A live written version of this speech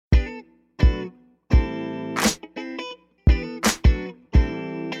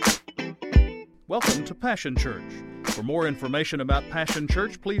Welcome to Passion Church. For more information about Passion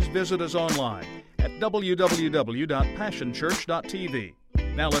Church, please visit us online at www.passionchurch.tv.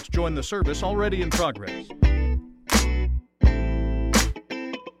 Now let's join the service already in progress.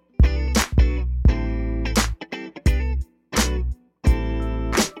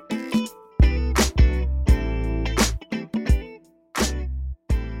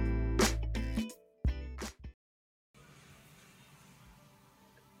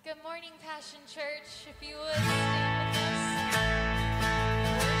 Good morning, Passion Church. If you would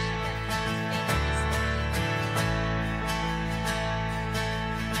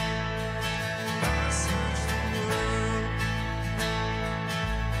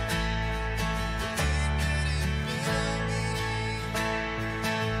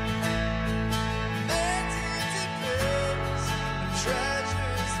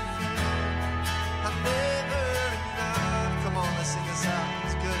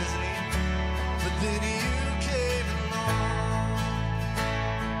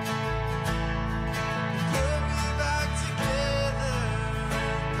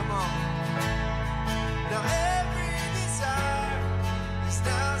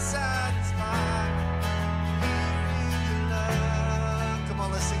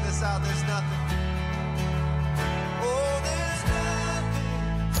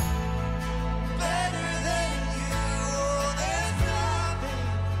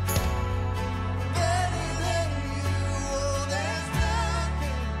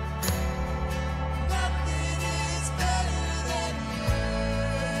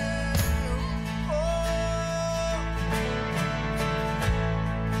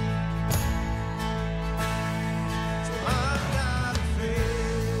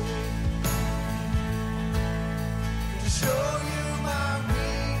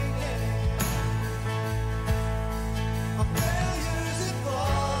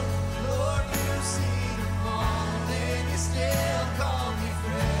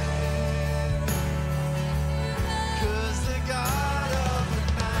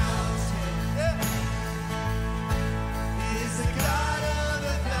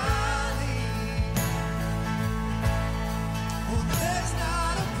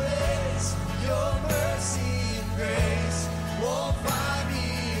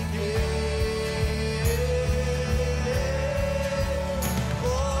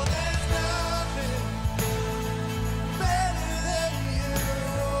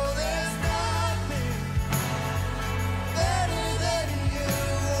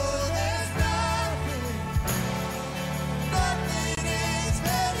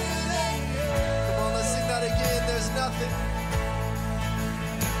stand with us.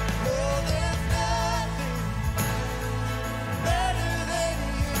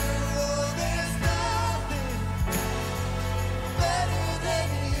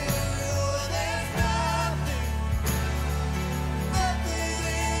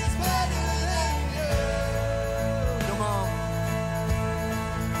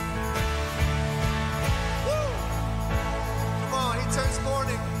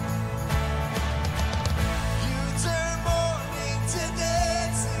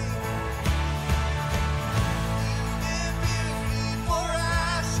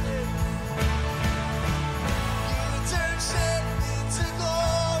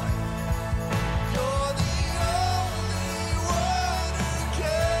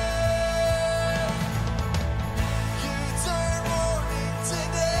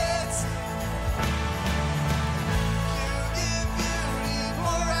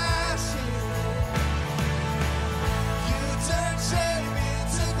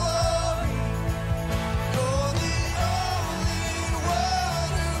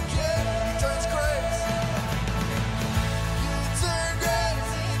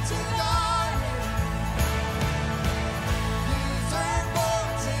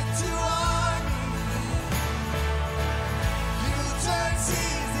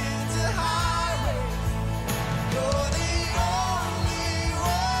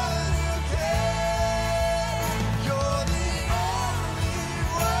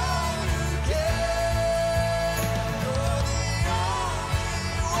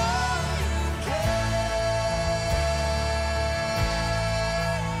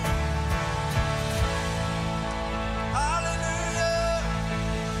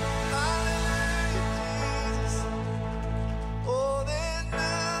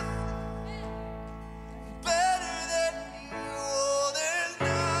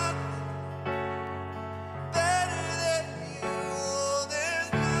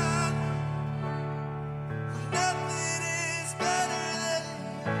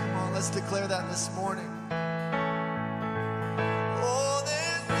 Let's declare that this morning. Oh,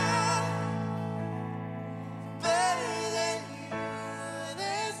 there's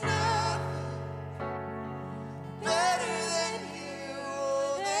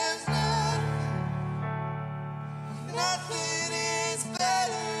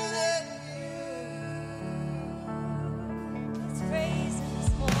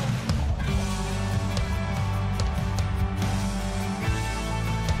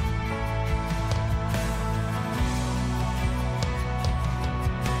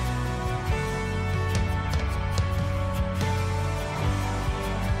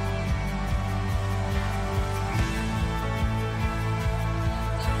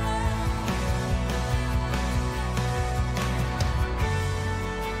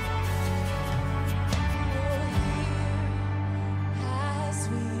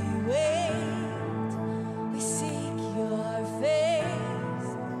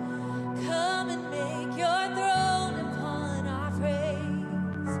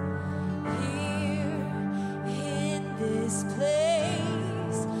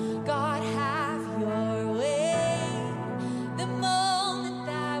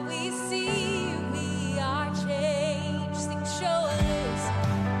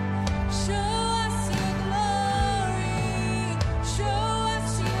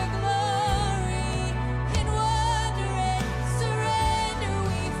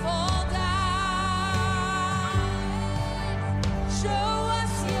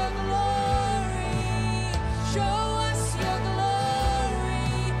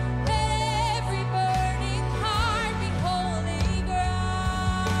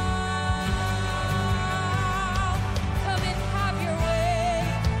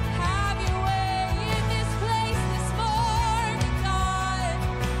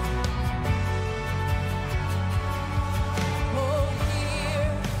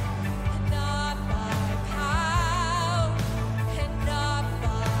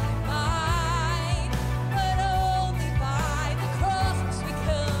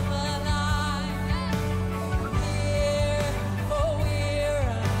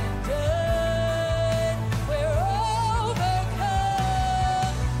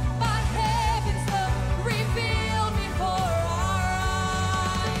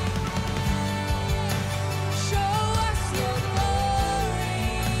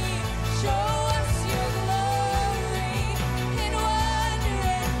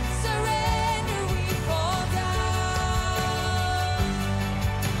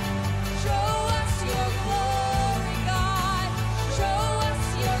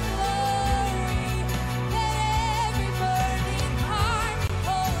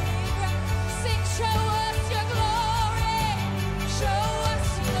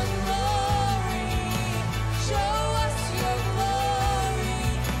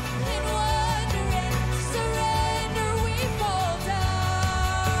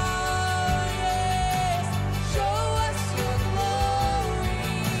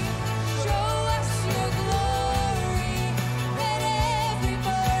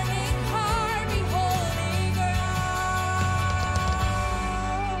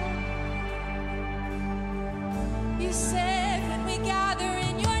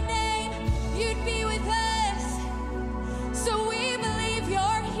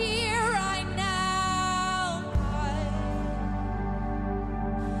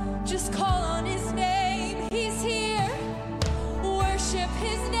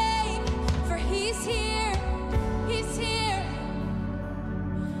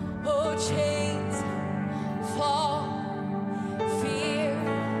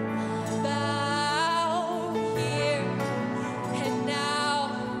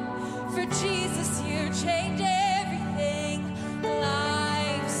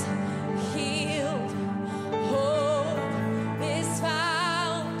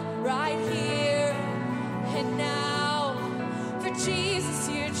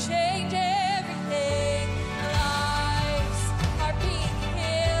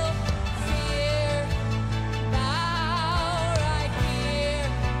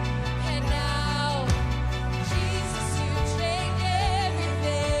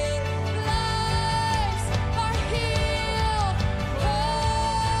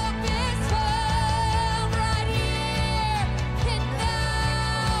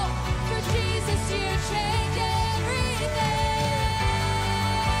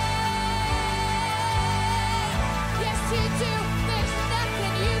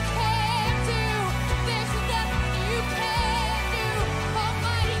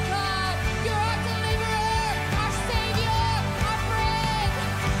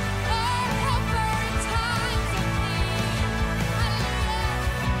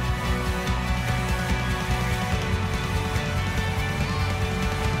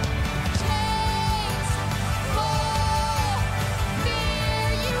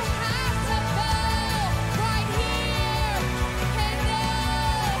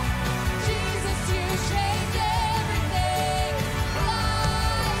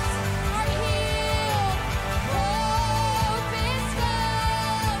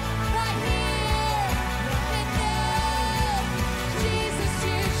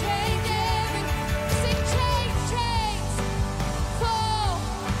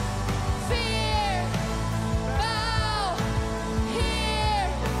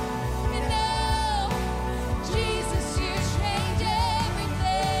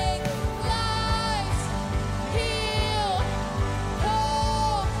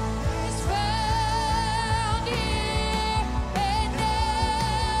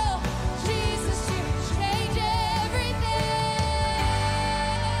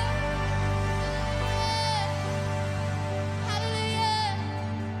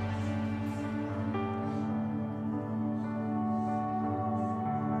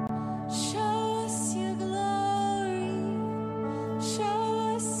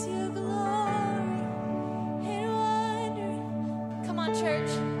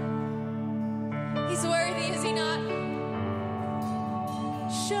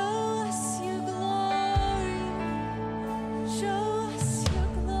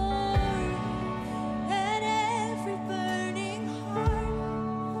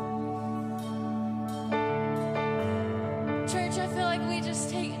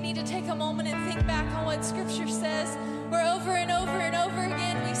Scripture says, where over and over and over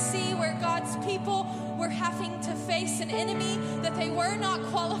again we see where God's people were having to face an enemy that they were not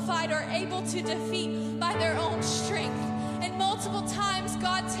qualified or able to defeat by their own strength. And multiple times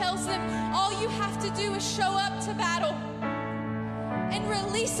God tells them, all you have to do is show up to battle and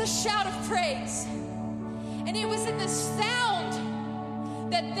release a shout of praise. And it was in the sound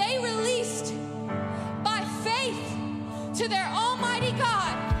that they released by faith to their Almighty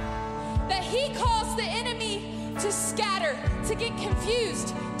God that He caused the enemy to scatter, to get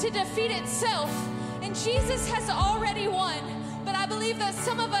confused, to defeat itself. And Jesus has already won. But I believe that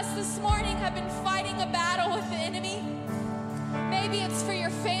some of us this morning have been fighting a battle with the enemy. Maybe it's for your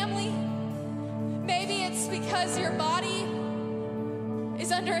family. Maybe it's because your body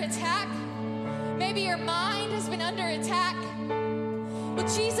is under attack. Maybe your mind has been under attack. But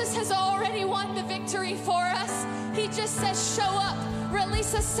Jesus has already won the victory for us. He just says, show up,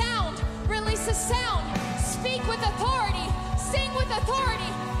 release a sound, speak with authority, sing with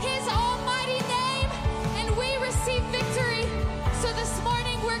authority, His almighty name, and we receive victory. So this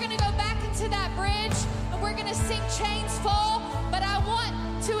morning we're going to go back into that bridge and we're going to sing Chains Fall, but I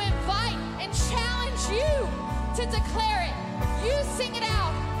want to invite and challenge you to declare it. You sing it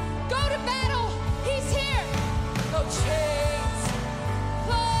out. Go to battle. He's here. Oh, chains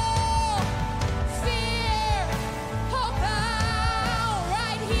fall, fear, oh, bow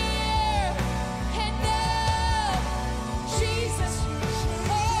right here and now. Jesus,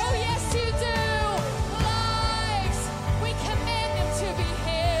 oh, yes, you do. Lives, we command them to be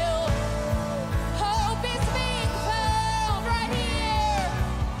healed. Hope is being found right here,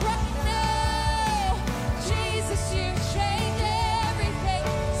 right now. Jesus, you change everything.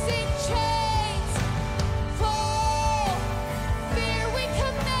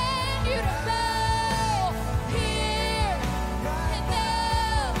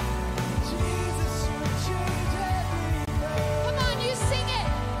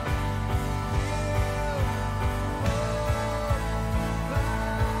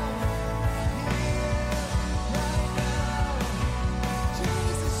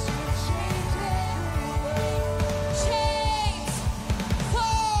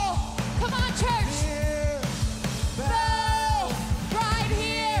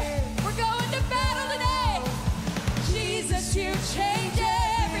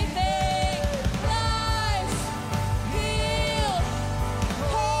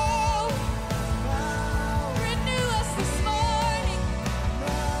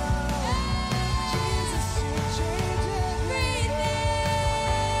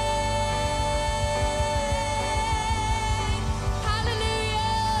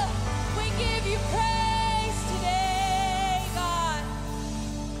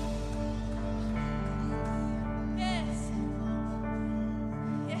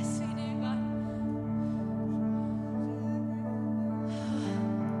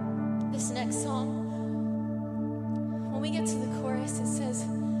 this next song, when we get to the chorus, it says,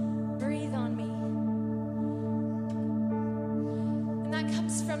 breathe on me. And that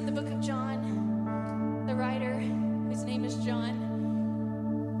comes from the book of John, the writer, whose name is John.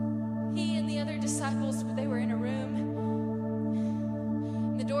 He and the other disciples, they were in a room,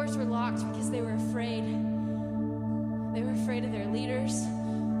 and the doors were locked because they were afraid. They were afraid of their leaders.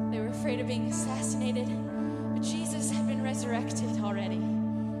 They were afraid of being assassinated. But Jesus had been resurrected already.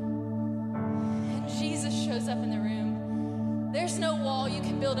 And Jesus shows up in the room. There's no wall you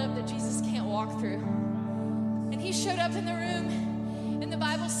can build up that Jesus can't walk through. And he showed up in the room, and the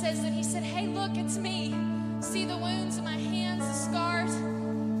Bible says that he said, hey, look, it's me. See the wounds in my hands, the scars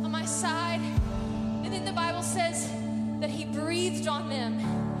on my side. And then the Bible says that he breathed on them.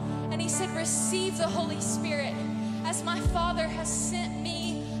 And he said, receive the Holy Spirit. As my Father has sent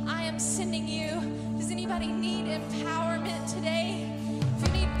me, I am sending you. Does anybody need empowerment today? If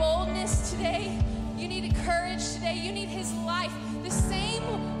you need boldness today, you need courage today, you need his life. The same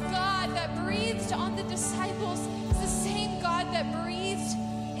God that breathed on the disciples is the same God that breathed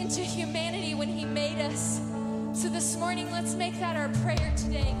into humanity when he made us. So this morning, let's make that our prayer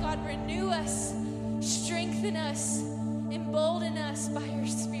today. God, renew us, strengthen us, embolden us by your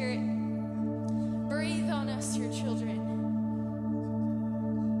Spirit. Breathe on us, your children.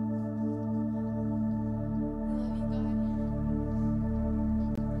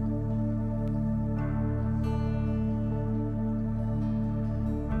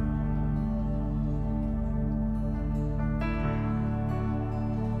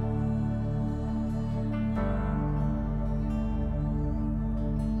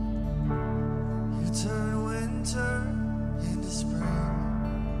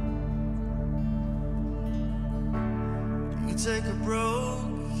 Take a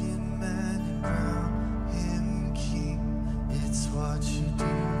broken man and crown him king. It's what you do.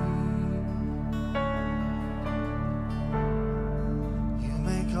 You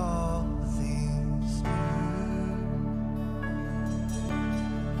make all things new.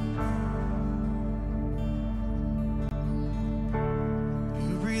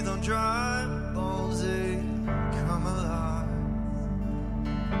 You breathe on dry bones, they come alive.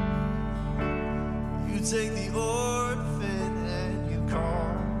 You take the orphan and you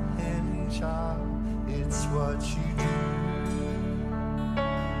call him child. It's what you do.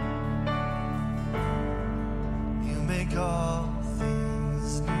 You make all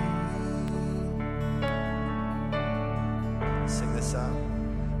things new. Sing this out.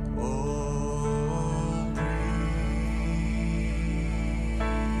 Oh,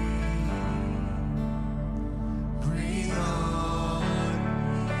 breathe on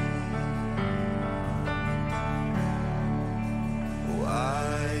me. I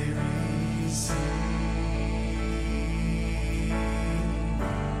receive.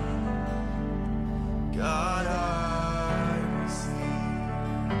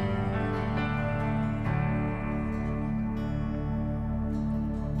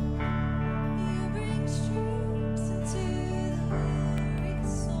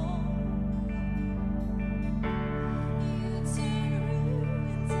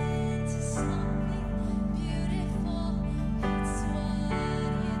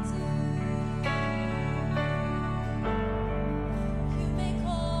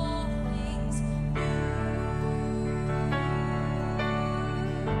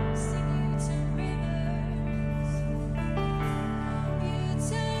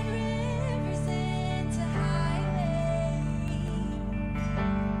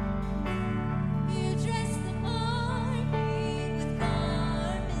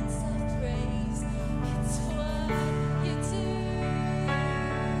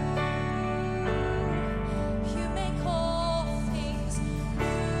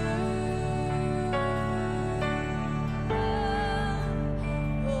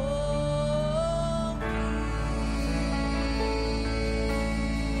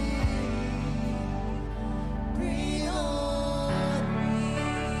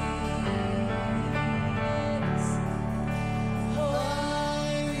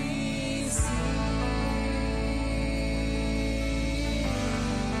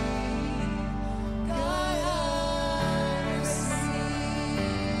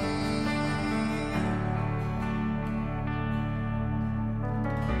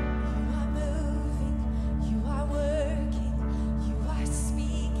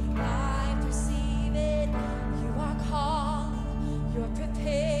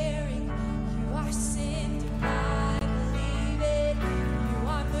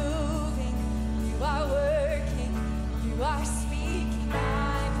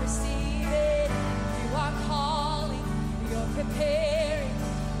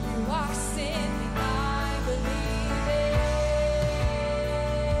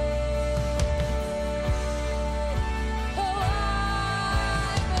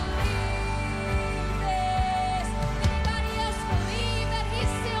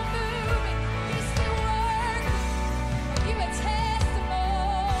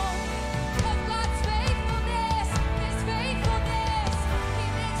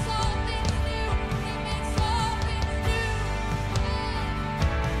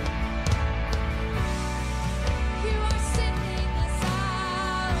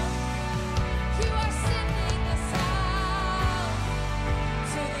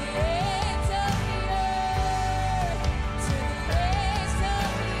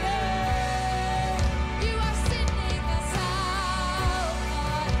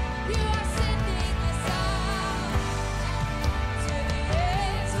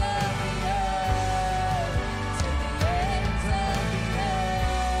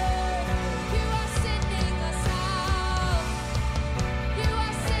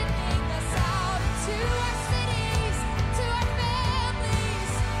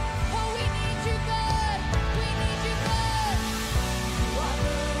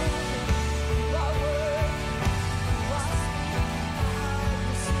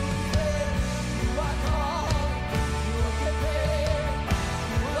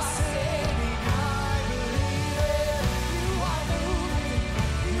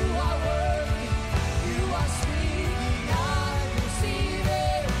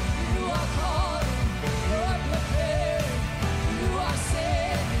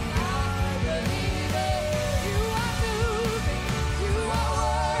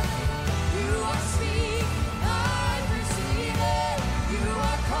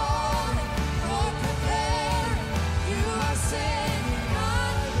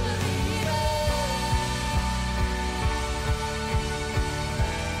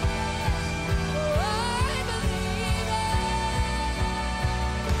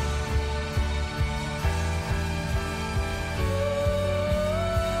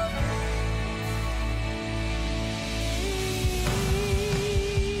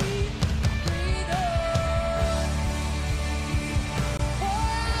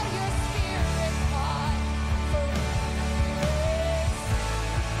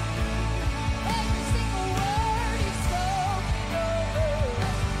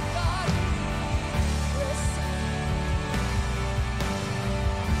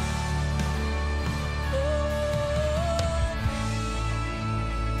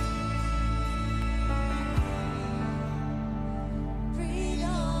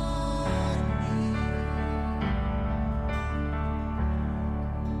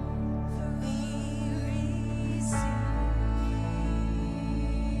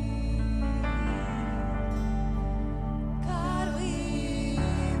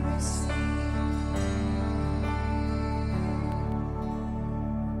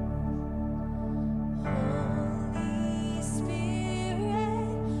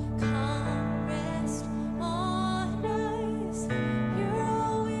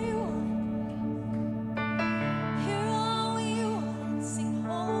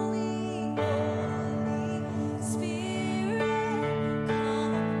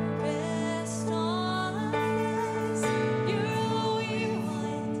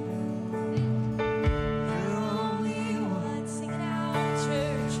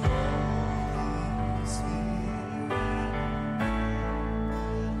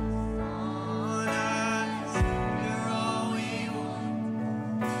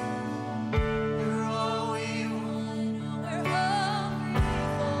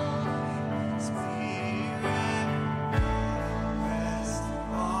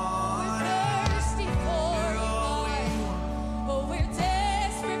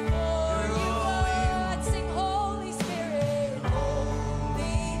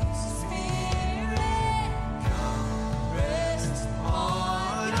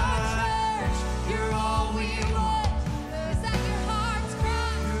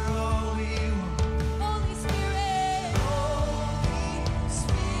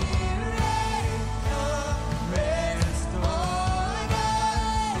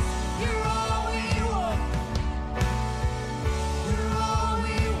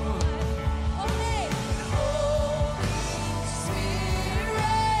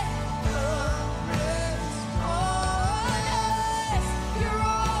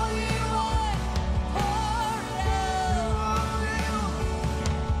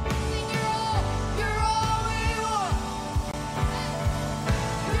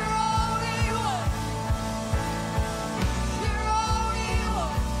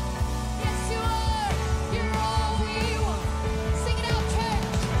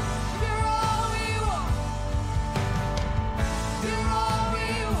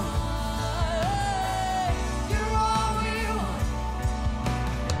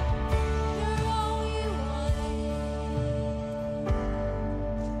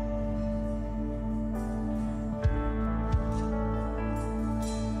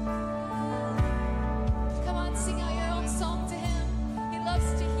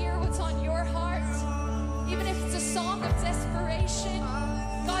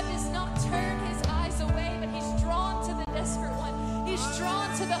 drawn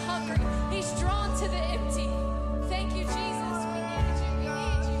to the hungry. He's drawn to the empty. Thank you, Jesus. We need you. We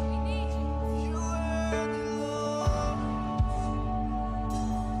need you. We need you. You're worthy, Lord.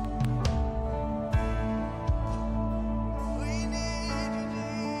 We need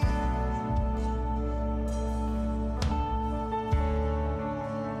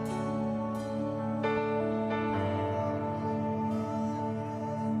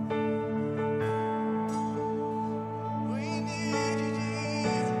you, we need you,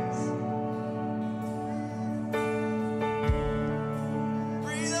 Jesus.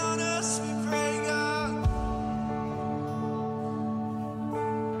 Breathe on us, we pray, God.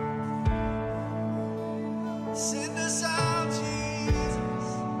 Send us out, Jesus.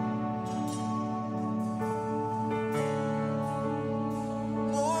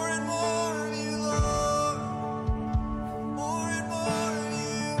 More and more of you, Lord. More and more of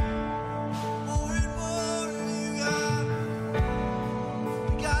you. More and more of you, God.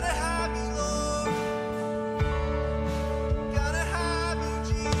 We gotta have you, Lord. Gotta have you,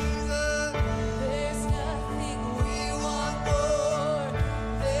 Jesus. There's nothing we want more.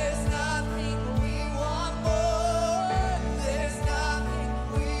 There's nothing we want more. There's nothing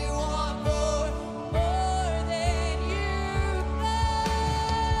we want more. More than you,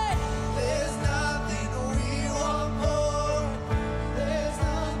 God. There's nothing we want more. There's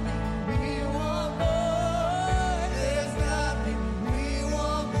nothing we want more. There's nothing we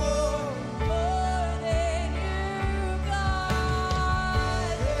want more. More than you, God.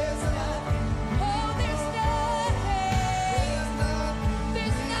 There's nothing. Oh, there's nothing.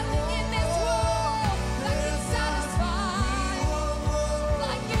 There's nothing in this world that can satisfy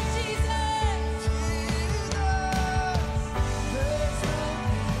like you, Jesus. There's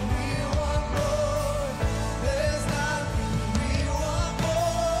nothing we want more. There's nothing we want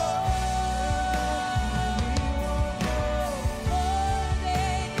more. More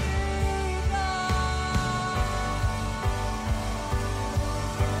than you, God.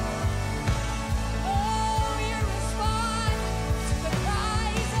 Oh, you respond to the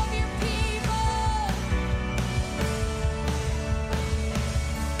cries of your people.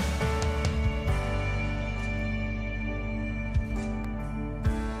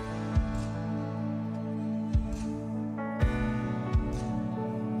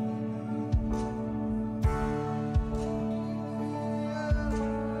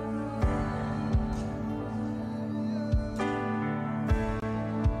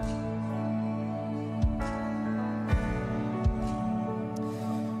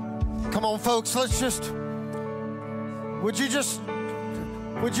 Come on, folks, would you just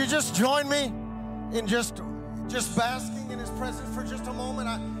join me in just basking in his presence for just a moment?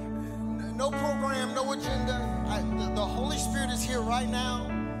 No program, no agenda. The Holy Spirit is here right now.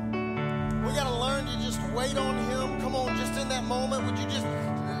 We got to learn to just wait on him. Come on, just in that moment, would you just,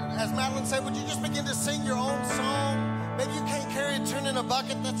 as Madeline said, would you just begin to sing your own song? Maybe you can't carry a tune in a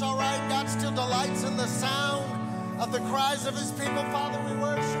bucket, that's all right. God still delights in the sound of the cries of his people. Father, we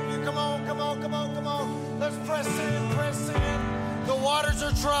worship you. Come on, come on, come on, come on. Let's press in, press in. The waters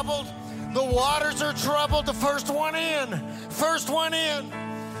are troubled. The waters are troubled. The first one in. First one in.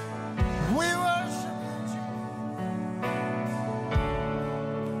 We worship you, Jesus.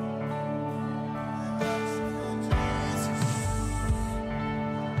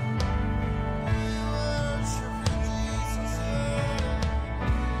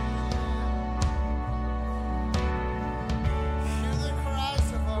 Hear the cries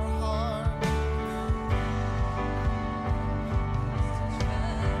of our heart.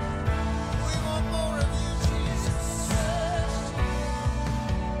 We want more of you, Jesus.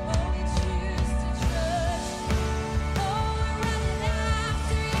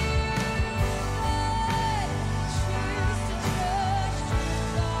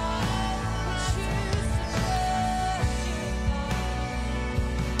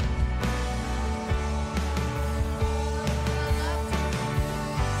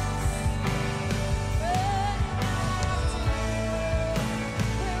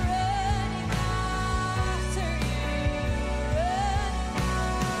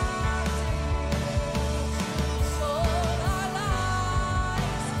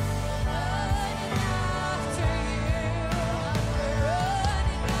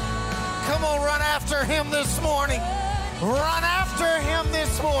 Come on, run after him this morning. Run after him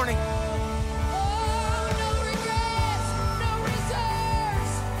this morning.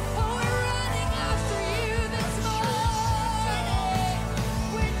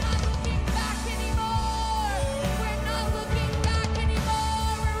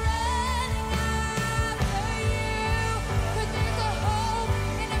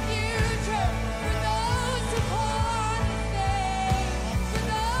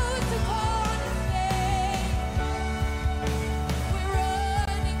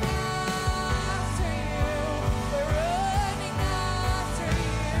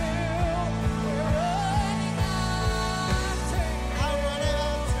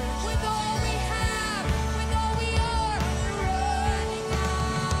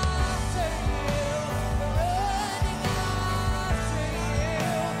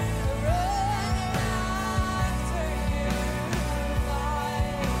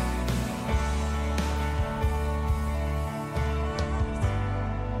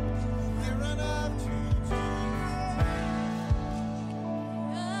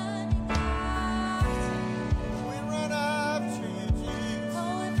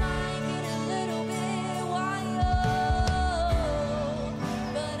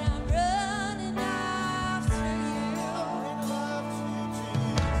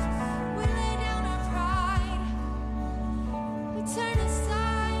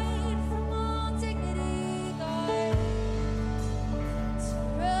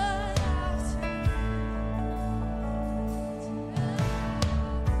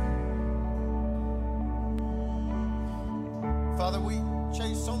 Father, we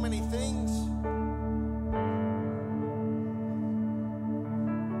chase so many things.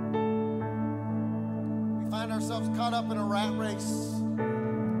 We find ourselves caught up in a rat race,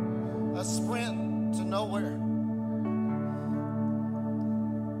 a sprint to nowhere,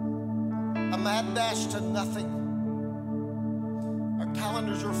 a mad dash to nothing. Our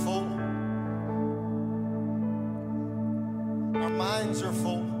calendars are full. Our minds are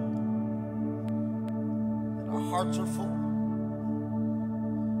full. And our hearts are full.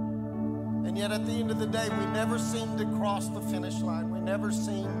 And yet at the end of the day, we never seem to cross the finish line. We never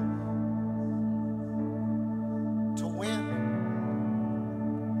seem to win.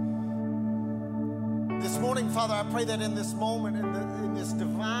 This morning, Father, I pray that in this moment, in this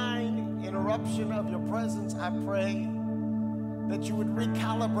divine interruption of your presence, I pray that you would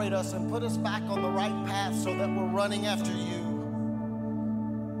recalibrate us and put us back on the right path so that we're running after you.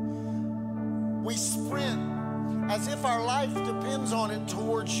 We sprint as if our life depends on it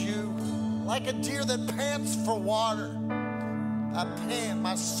towards you, like a deer that pants for water. I pant,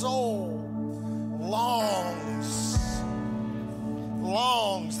 my soul longs.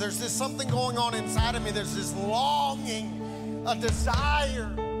 There's this something going on inside of me. There's this longing, a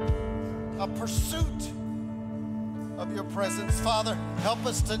desire, a pursuit of your presence. Father, help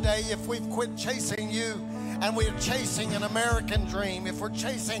us today if we've quit chasing you and we're chasing an American dream, if we're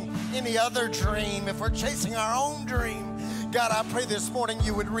chasing any other dream, if we're chasing our own dream. God, I pray this morning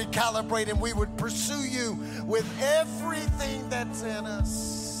you would recalibrate and we would pursue you with everything that's in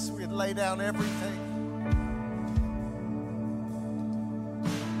us. We'd lay down everything.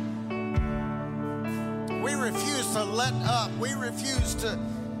 We refuse to let up. We refuse to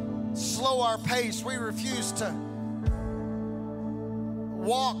slow our pace. We refuse to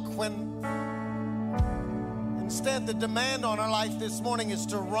walk when instead the demand on our life this morning is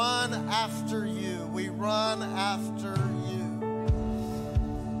to run after you. We run after you.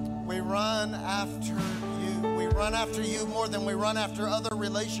 We run after you. We run after you more than we run after other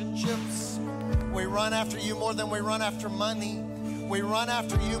relationships. We run after you more than we run after money. We run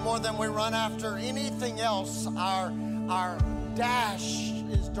after you more than we run after anything else. Our dash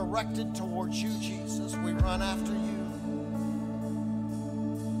is directed towards you, Jesus. We run after you.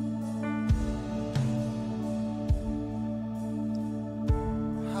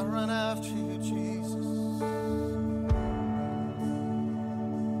 I run after you, Jesus.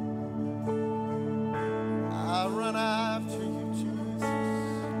 I run after you, Jesus.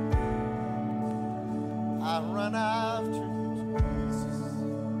 I run after you.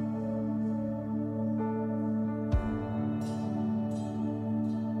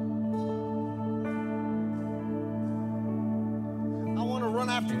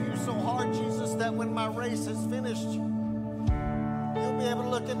 After you so hard, Jesus, that when my race is finished, you'll be able to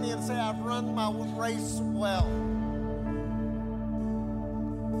look at me and say, I've run my race well.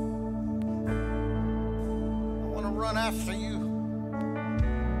 I want to run after you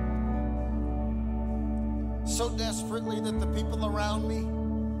so desperately that the people around me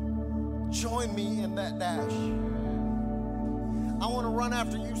join me in that dash. I want to run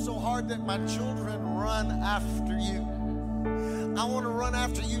after you so hard that my children run after you. I want to run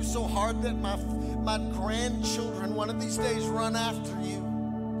after you so hard that my grandchildren one of these days run after you.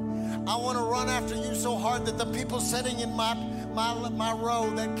 I want to run after you so hard that the people sitting in my row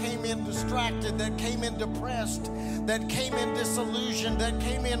that came in distracted, that came in depressed, that came in disillusioned, that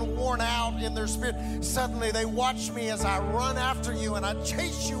came in worn out in their spirit, suddenly they watch me as I run after you and I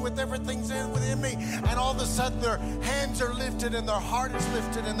chase you with everything's within me, and all of a sudden their hands are lifted and their heart is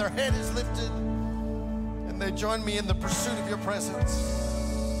lifted and their head is lifted. They join me in the pursuit of your presence.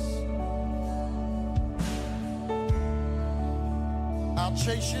 I'll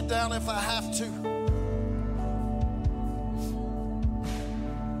chase you down if I have to.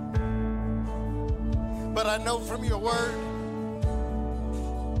 But I know from your word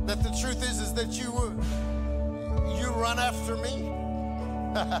that the truth is that you run after me.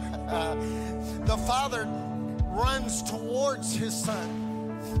 The Father runs towards his Son.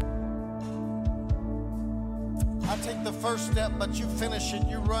 I take the first step, but you finish it.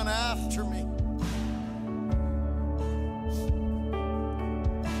 You run after me.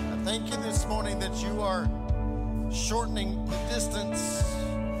 I thank you this morning that you are shortening the distance.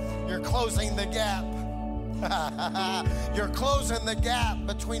 You're closing the gap. You're closing the gap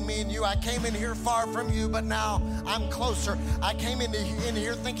between me and you. I came in here far from you, but now I'm closer. I came in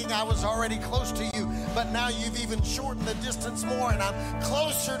here thinking I was already close to you, but now you've even shortened the distance more, and I'm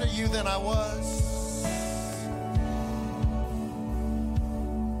closer to you than I was.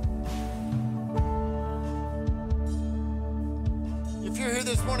 If you're here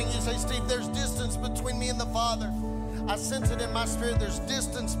this morning, you say, Steve, there's distance between me and the Father. I sense it in my spirit. There's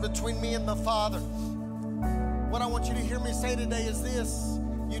distance between me and the Father. What I want you to hear me say today is this.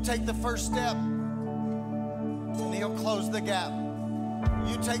 You take the first step, and He'll close the gap.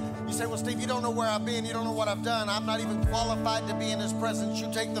 You say, well, Steve, you don't know where I've been. You don't know what I've done. I'm not even qualified to be in His presence.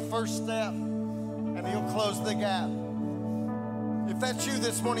 You take the first step, and He'll close the gap. If that's you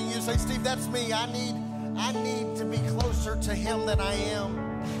this morning, you say, Steve, that's me. I need to be closer to Him than I am.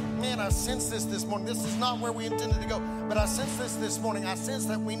 Man, I sense this morning. This is not where we intended to go, but I sense this morning. I sense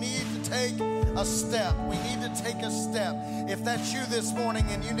that we need to take a step. We need to take a step. If that's you this morning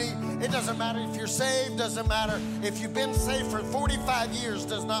and you need, it doesn't matter if you're saved, doesn't matter if you've been saved for 45 years,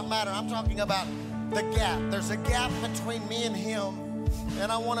 does not matter. I'm talking about the gap. There's a gap between me and Him,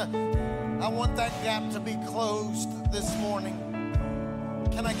 and I want that gap to be closed this morning.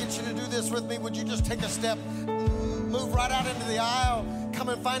 Can I get you to do this with me? Would you just take a step, move right out into the aisle, come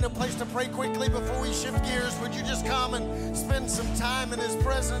and find a place to pray quickly before we shift gears? Would you just come and spend some time in His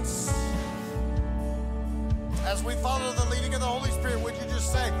presence? As we follow the leading of the Holy Spirit, would you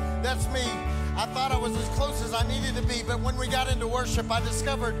just say, that's me. I thought I was as close as I needed to be, but when we got into worship, I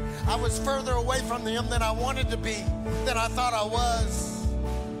discovered I was further away from Him than I wanted to be, than I thought I was.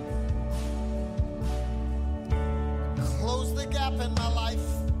 Close the gap in my life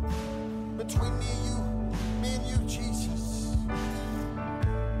between me and you, Jesus.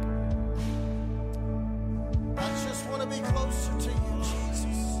 I just want to be closer to you,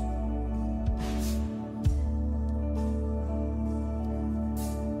 Jesus.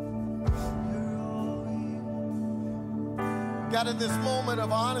 God, in this moment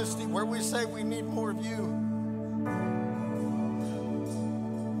of honesty where we say we need more of you,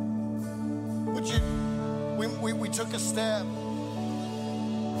 would you, we took a step.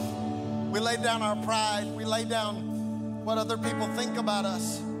 We laid down our pride. We laid down what other people think about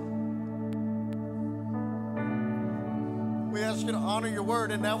us. We ask you to honor your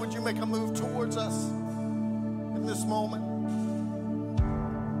word, and now would you make a move towards us in this moment?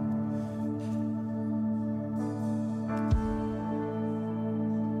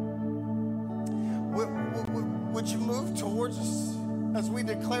 Would you move towards us as we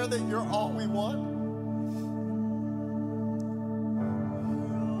declare that you're all we want?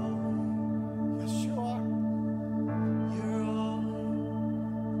 Yes, you are. You're all.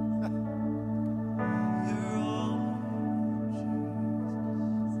 You're all.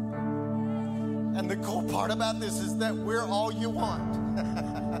 And the cool part about this is that we're all you want.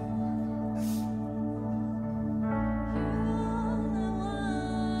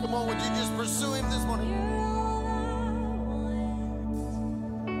 Come on, would you just pursue Him this morning?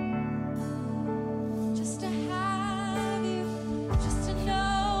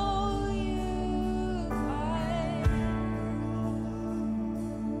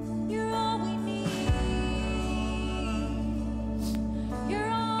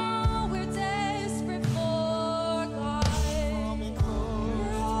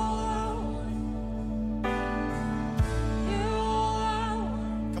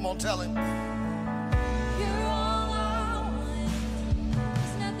 Tell Him. You're all I want.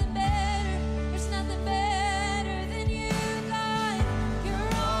 There's nothing better than you, God. You're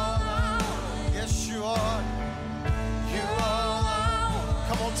all I want. Yes, you are. You're all I want.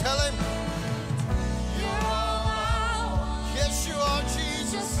 Come on, tell Him. You're all I want. Yes, you are,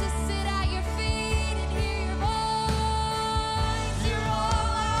 Jesus. Just to sit at your feet and hear your voice. You're all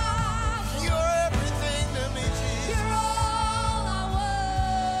I want. You're everything to me, Jesus. You're all I want.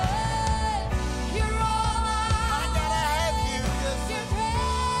 You're all I gotta have you. Your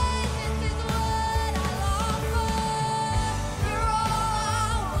presence is what I long for. You're all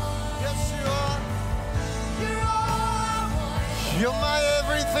I want. Yes, you are. You're all I want. You're my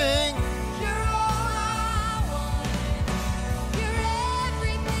everything. You're all I want. You're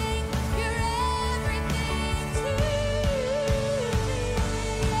everything. You're everything to me.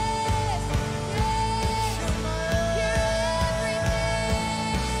 Yes, yes. You're everything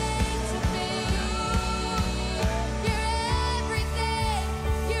to me. You're everything.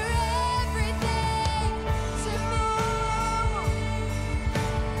 You're everything to me.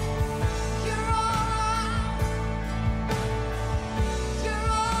 You're all I want. You're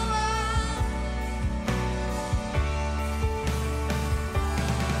all I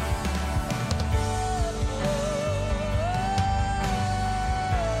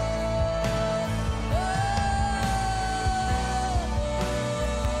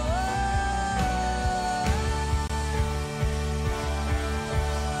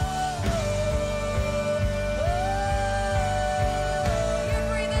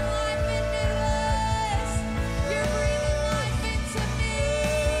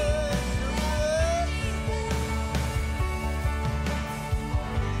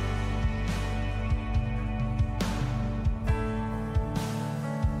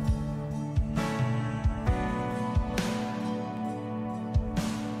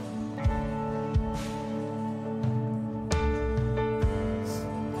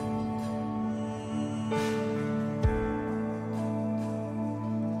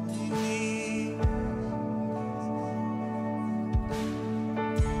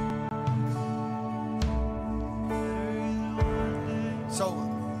So,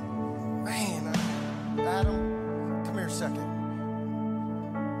 man, Adam, come here a second.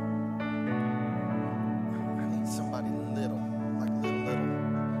 I need somebody little, like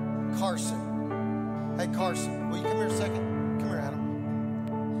little. Carson. Hey, Carson, will you come here a second? Come here, Adam.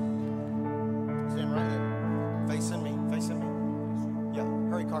 Stand right here. Facing me, facing me. Yeah,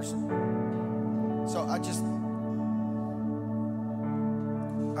 hurry, Carson. So I just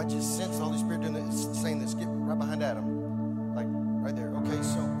sense the Holy Spirit doing this, saying this. Get right behind Adam. Like, right there. Okay,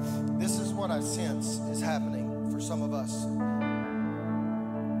 so this is what I sense is happening for some of us.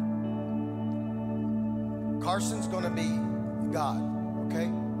 Carson's going to be God,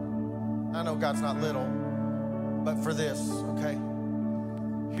 okay? I know God's not little, but for this, okay?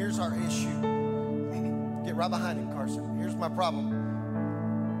 Here's our issue. Get right behind him, Carson. Here's my problem.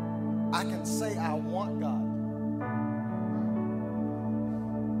 I can say I want God,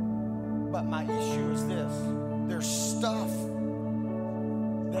 but my issue is this. There's stuff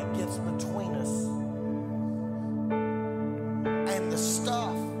that gets between us. And the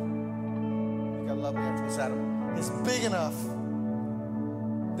stuff, you gotta love me after this, Adam, is big enough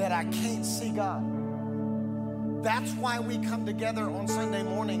that I can't see God. That's why we come together on Sunday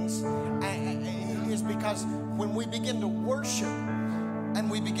mornings, is because when we begin to worship and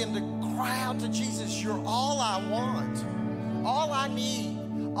we begin to cry out to Jesus, you're all I want, all I need.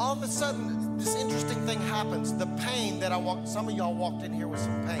 All of a sudden, this interesting thing happens. The pain that some of y'all walked in here with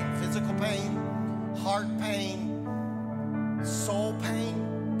some pain. Physical pain, heart pain, soul pain.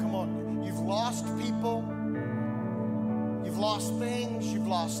 Come on. You've lost people. You've lost things. You've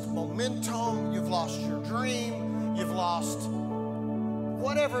lost momentum. You've lost your dream. You've lost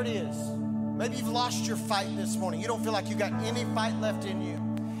whatever it is. Maybe you've lost your fight this morning. You don't feel like you got any fight left in you.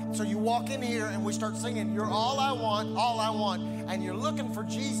 So you walk in here and we start singing, you're all I want, all I want. And you're looking for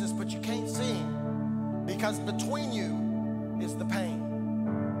Jesus, but you can't see him because between you is the pain.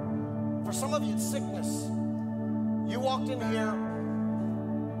 For some of you, it's sickness. You walked in here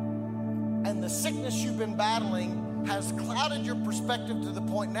and the sickness you've been battling has clouded your perspective to the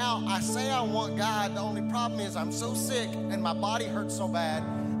point now I say I want God. The only problem is I'm so sick and my body hurts so bad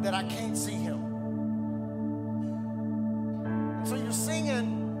that I can't see him. And so you're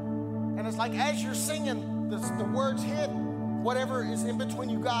singing, and it's like as you're singing, the words hit whatever is in between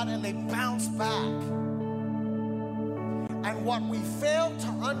you, God, and they bounce back. And what we fail to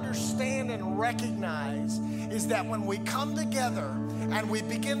understand and recognize is that when we come together and we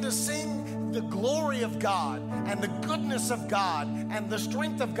begin to sing the glory of God and the goodness of God and the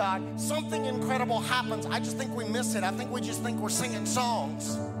strength of God, something incredible happens. I just think we miss it. I think we just think we're singing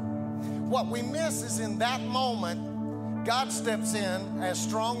songs. What we miss is in that moment, God steps in as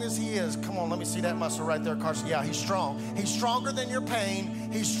strong as he is. Come on, let me see that muscle right there, Carson. Yeah, he's strong. He's stronger than your pain.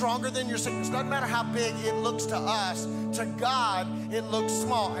 He's stronger than your sickness. Doesn't matter how big it looks to us. To God, it looks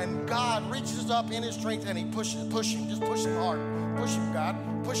small. And God reaches up in his strength and he push him. Just push him hard. Push him, God.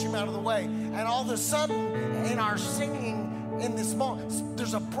 Push him out of the way. And all of a sudden, in our singing, in this moment,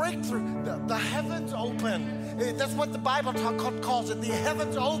 there's a breakthrough. The heavens open. That's what the Bible calls it. The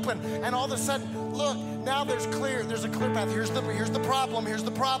heavens open. And all of a sudden, look, now there's a clear path. Here's the problem. Here's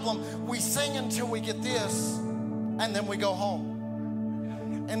the problem. We sing until we get this, and then we go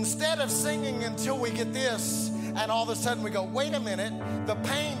home. Instead of singing until we get this, and all of a sudden we go, wait a minute, the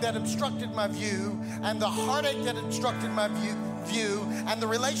pain that obstructed my view, and the heartache that obstructed my view, and the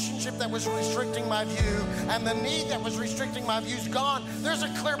relationship that was restricting my view, and the need that was restricting my view is gone. There's a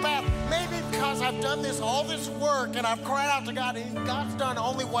clear path. Maybe because I've done all this work, and I've cried out to God, and God's done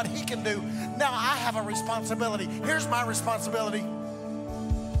only what he can do. Now I have a responsibility. Here's my responsibility.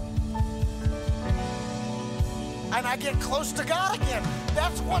 And I get close to God again.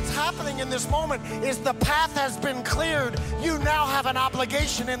 That's what's happening in this moment, is the path has been cleared. You now have an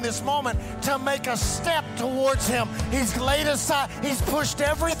obligation in this moment to make a step towards him. He's laid aside, he's pushed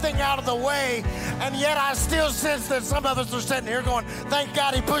everything out of the way, and yet I still sense that some of us are sitting here going, thank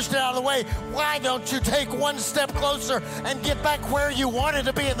God he pushed it out of the way. Why don't you take one step closer and get back where you wanted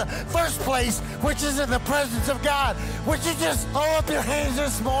to be in the first place, which is in the presence of God? Would you just throw up your hands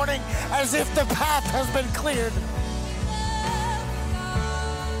this morning as if the path has been cleared?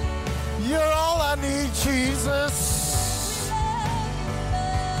 You're all I need, Jesus.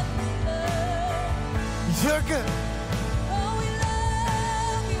 You're good. Oh, we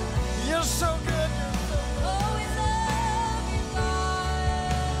love you. You're so good. Oh, we love you,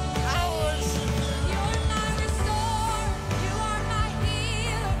 God. I worship you. You're my restorer. You are my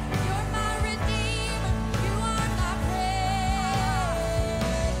healer. You're my redeemer. You are my praise.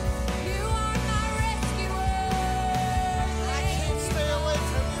 You are my rescuer. I can't stay away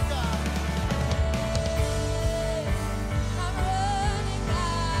from you, God. I'm running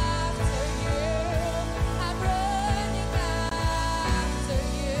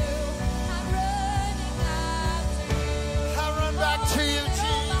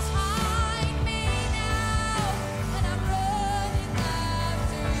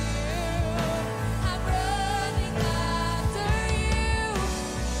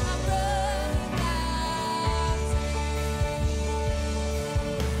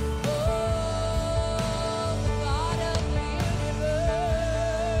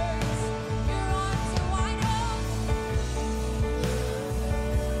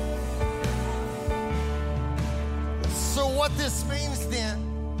what this means then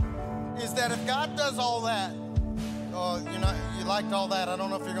is that if God does all that, you liked all that. I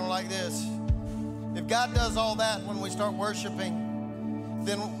don't know if you're going to like this. If God does all that when we start worshiping,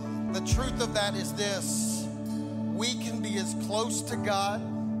 then the truth of that is this: we can be as close to God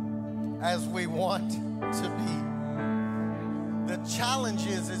as we want to be. The challenge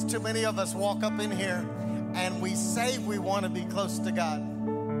is too many of us walk up in here and we say we want to be close to God,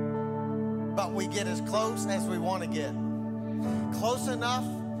 but we get as close as we want to get. Close enough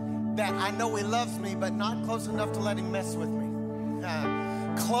that I know He loves me, but not close enough to let Him mess with me.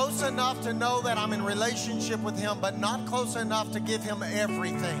 Close enough to know that I'm in relationship with Him, but not close enough to give Him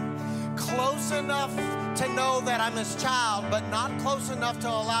everything. Close enough to know that I'm His child, but not close enough to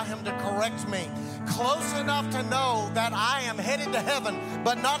allow Him to correct me. Close enough to know that I am headed to heaven,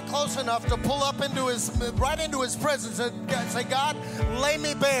 but not close enough to pull up right into His presence and say, God, lay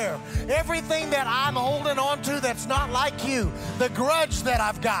me bare. Everything that I'm holding on to that's not like You, the grudge that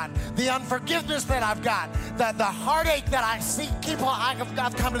I've got, the unforgiveness that I've got, the heartache that I see,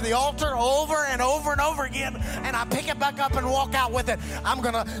 I've come to the altar over and over and over again, and I pick it back up and walk out with it. I'm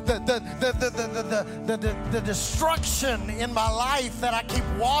gonna the destruction in my life that I keep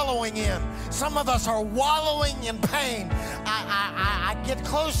wallowing in. Some of us are wallowing in pain. I get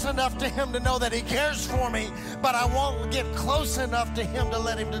close enough to Him to know that He cares for me, but I won't get close enough to Him to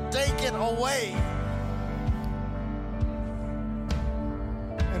let Him to take it away.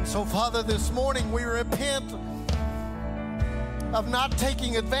 And so, Father, this morning we repent of not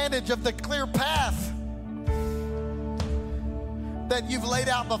taking advantage of the clear path that You've laid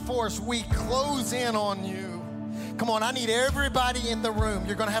out before us. We close in on You. Come on, I need everybody in the room.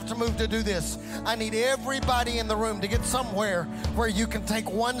 You're going to have to move to do this. I need everybody in the room to get somewhere where you can take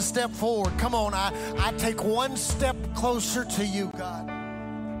one step forward. Come on, I take one step closer to You, God.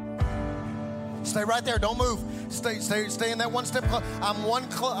 Stay right there. Don't move. Stay in that one step.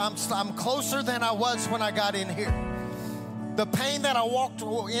 I'm closer than I was when I got in here. The pain that I walked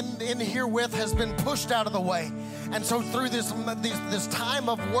in here with has been pushed out of the way. And so through this time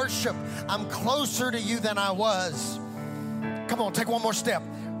of worship, I'm closer to You than I was. Come on, take one more step.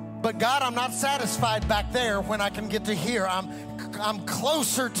 But God, I'm not satisfied back there when I can get to here. I'm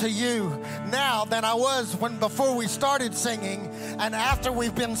closer to You now than I was before we started singing. And after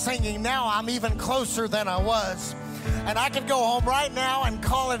we've been singing, now I'm even closer than I was. And I could go home right now and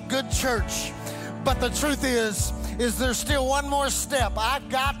call it good church. But the truth is there's still one more step. I've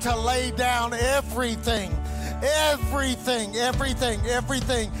got to lay down everything. And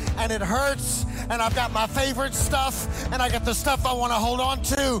it hurts. And I've got my favorite stuff. And I got the stuff I want to hold on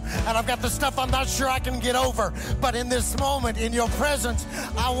to. And I've got the stuff I'm not sure I can get over. But in this moment, in Your presence,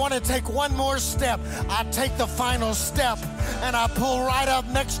 I want to take one more step. I take the final step. And I pull right up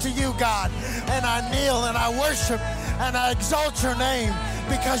next to You, God. And I kneel and I worship. And I exalt Your name.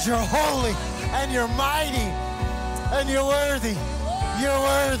 Because You're holy. And You're mighty. And You're worthy. You're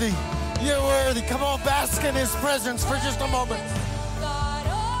worthy. You're worthy. Come on, bask in His presence for just a moment. God,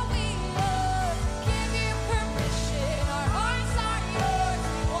 all we love, give You permission. Our hearts are Yours.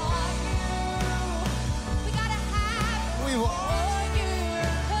 We want You. We gotta have We want You.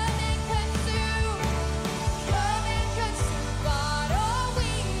 Come and consume. Come and consume. God, all we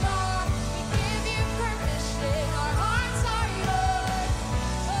are, we give You permission. Our hearts are Yours.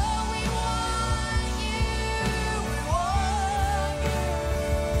 Oh, we want You. We want You.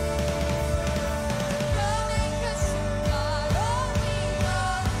 Come and consume. God, all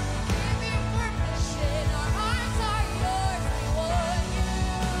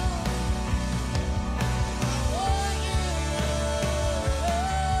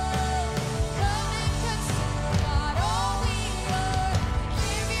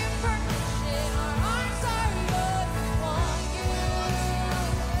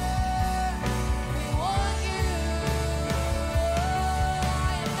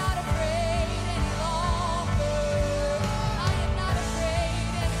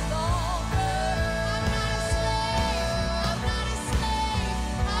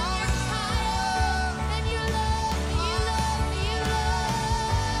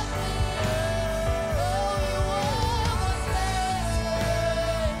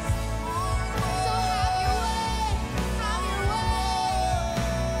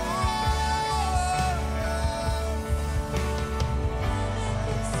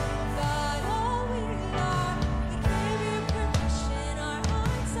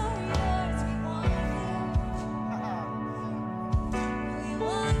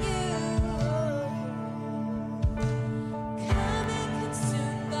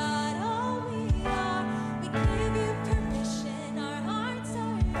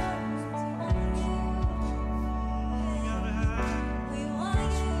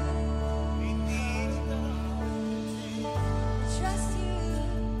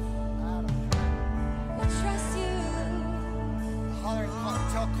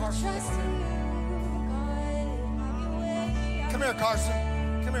Carson. Trust you, God. Have your way. Come here,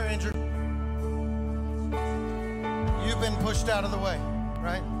 Carson. Come here, Andrew. You've been pushed out of the way,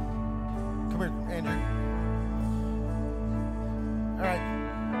 right? Come here, Andrew. All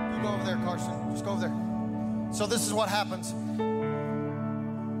right. You go over there, Carson. Just go over there. So this is what happens.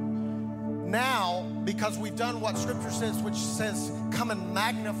 Now, because we've done what Scripture says, which says, come and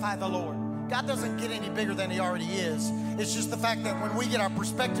magnify the Lord. God doesn't get any bigger than he already is. It's just the fact that when we get our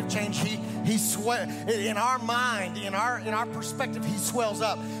perspective change, he in our mind, in our perspective, he swells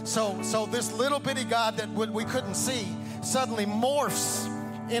up. So this little bitty God that we couldn't see suddenly morphs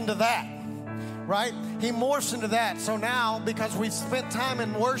into that, right? He morphs into that. So now, because we've spent time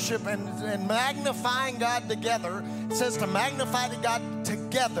in worship and magnifying God together, it says to magnify God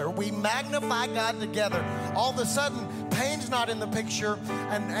together. We magnify God together. All of a sudden, pain's not in the picture,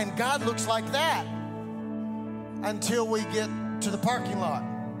 and God looks like that until we get to the parking lot.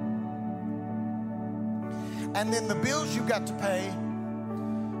 And then the bills you got to pay,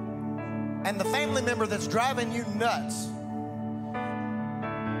 and the family member that's driving you nuts,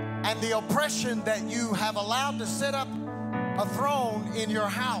 and the oppression that you have allowed to set up a throne in your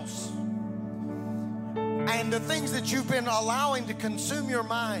house, and the things that you've been allowing to consume your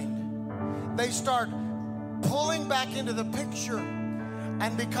mind, they start pulling back into the picture.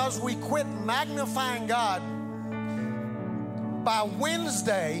 And because we quit magnifying God, by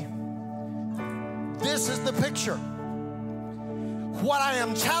Wednesday, this is the picture. What I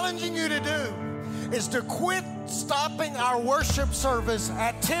am challenging you to do is to quit stopping our worship service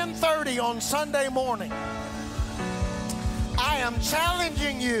at 10:30 on Sunday morning. I am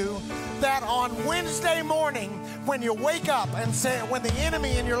challenging you that on Wednesday morning, when you wake up and say, when the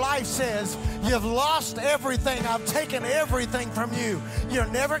enemy in your life says, you've lost everything, I've taken everything from you, you're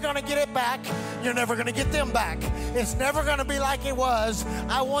never going to get it back, you're never going to get them back, it's never going to be like it was,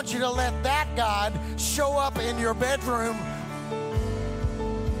 I want you to let that God show up in your bedroom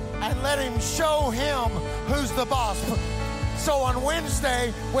and let him show him who's the boss. So on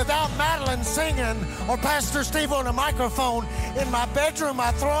Wednesday, without Madeline singing or Pastor Steve on a microphone, in my bedroom,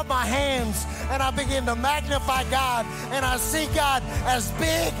 I throw up my hands and I begin to magnify God, and I see God as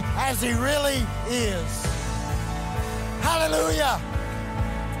big as he really is. Hallelujah.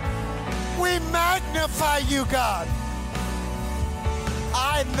 We magnify you, God.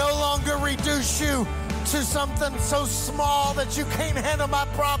 I no longer reduce you to something so small that you can't handle my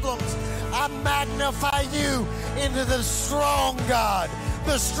problems. I magnify you into the strong God,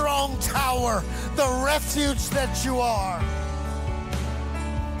 the strong tower, the refuge that you are.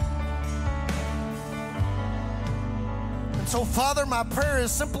 And so, Father, my prayer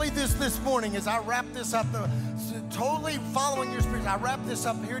is simply this morning as I wrap this up, totally following your spirit, I wrap this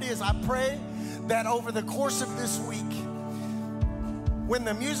up. Here it is. I pray that over the course of this week, when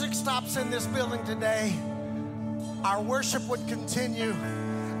the music stops in this building today, our worship would continue.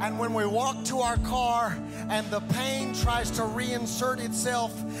 And when we walk to our car and the pain tries to reinsert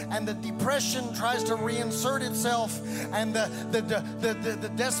itself and the depression tries to reinsert itself and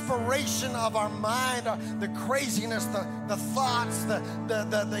the desperation of our mind, the craziness, the thoughts,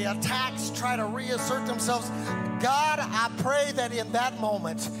 the attacks try to reassert themselves, God, I pray that in that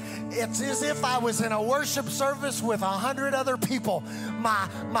moment, it's as if I was in a worship service with 100 other people. My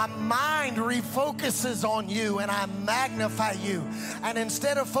mind refocuses on you and I magnify you. And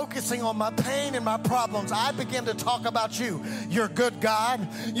instead of focusing on my pain and my problems, I begin to talk about you. You're good God.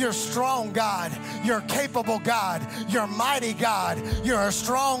 You're strong God. You're capable God. You're mighty God. You're a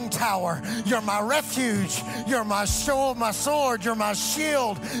strong tower. You're my refuge. You're my sword. You're my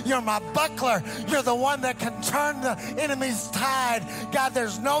shield. You're my buckler. You're the one that can turn the enemy's tide. God,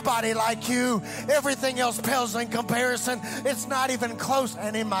 there's nobody like you. Everything else pales in comparison. It's not even close.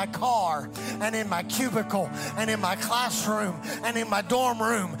 And in my car and in my cubicle and in my classroom and in my dorm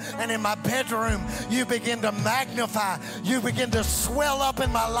room and in my bedroom, you begin to magnify. You begin to swell up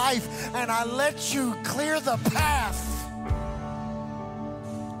in my life, and I let you clear the path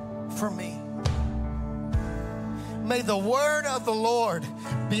for me. May the word of the Lord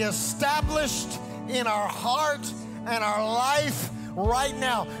be established in our heart and our life right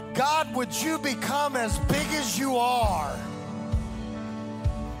now. God, would you become as big as you are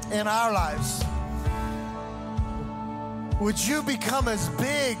in our lives? Would you become as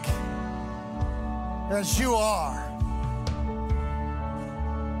big as you are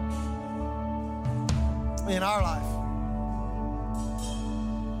in our life?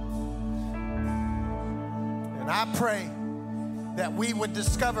 And I pray that we would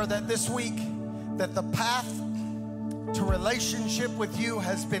discover that this week that the path to relationship with you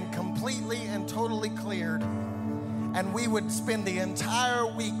has been completely and totally cleared, and we would spend the entire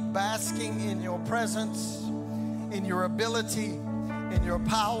week basking in your presence, in your ability, in your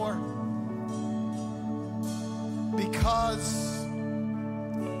power, because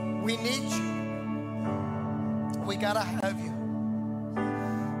we need you. We gotta have you.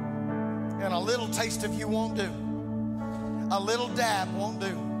 And a little taste of you won't do. A little dab won't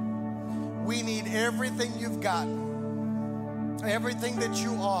do. We need everything you've got, everything that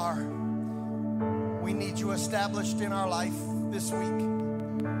you are. We need you established in our life this week.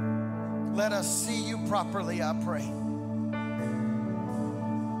 Let us see you properly, I pray.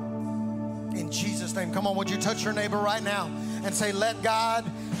 In Jesus' name. Come on, would you touch your neighbor right now and say, let God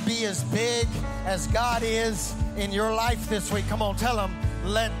be as big as God is in your life this week. Come on, tell him,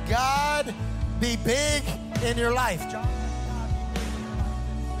 let God be big in your life. John,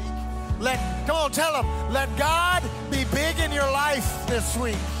 come on, tell him, let God be big in your life this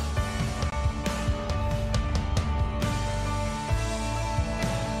week.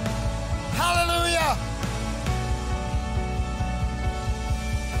 Hallelujah.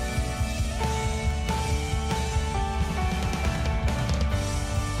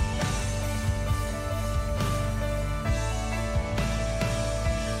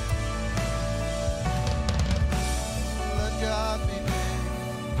 Let God be big.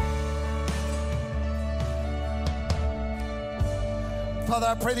 Father,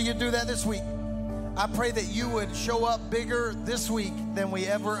 I pray that you do that this week. I pray that you would show up bigger this week than we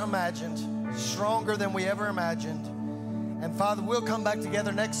ever imagined, stronger than we ever imagined. And Father, we'll come back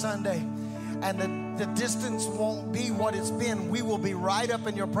together next Sunday, and the distance won't be what it's been. We will be right up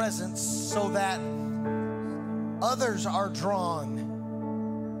in your presence so that others are drawn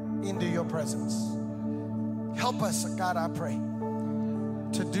into your presence. Help us, God, I pray,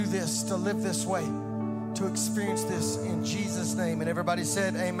 to do this, to live this way, to experience this in Jesus' name. And everybody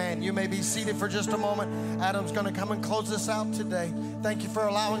said amen. You may be seated for just a moment. Adam's going to come and close this out today. Thank you for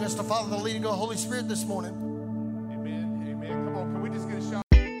allowing us to follow the leading of the Holy Spirit this morning. Amen. Amen. Come on, can we just get a shout?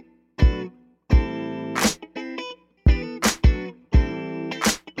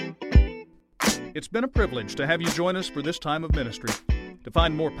 It's been a privilege to have you join us for this time of ministry. To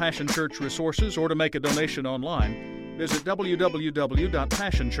find more Passion Church resources or to make a donation online, visit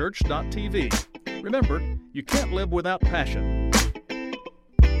www.passionchurch.tv. Remember, you can't live without passion.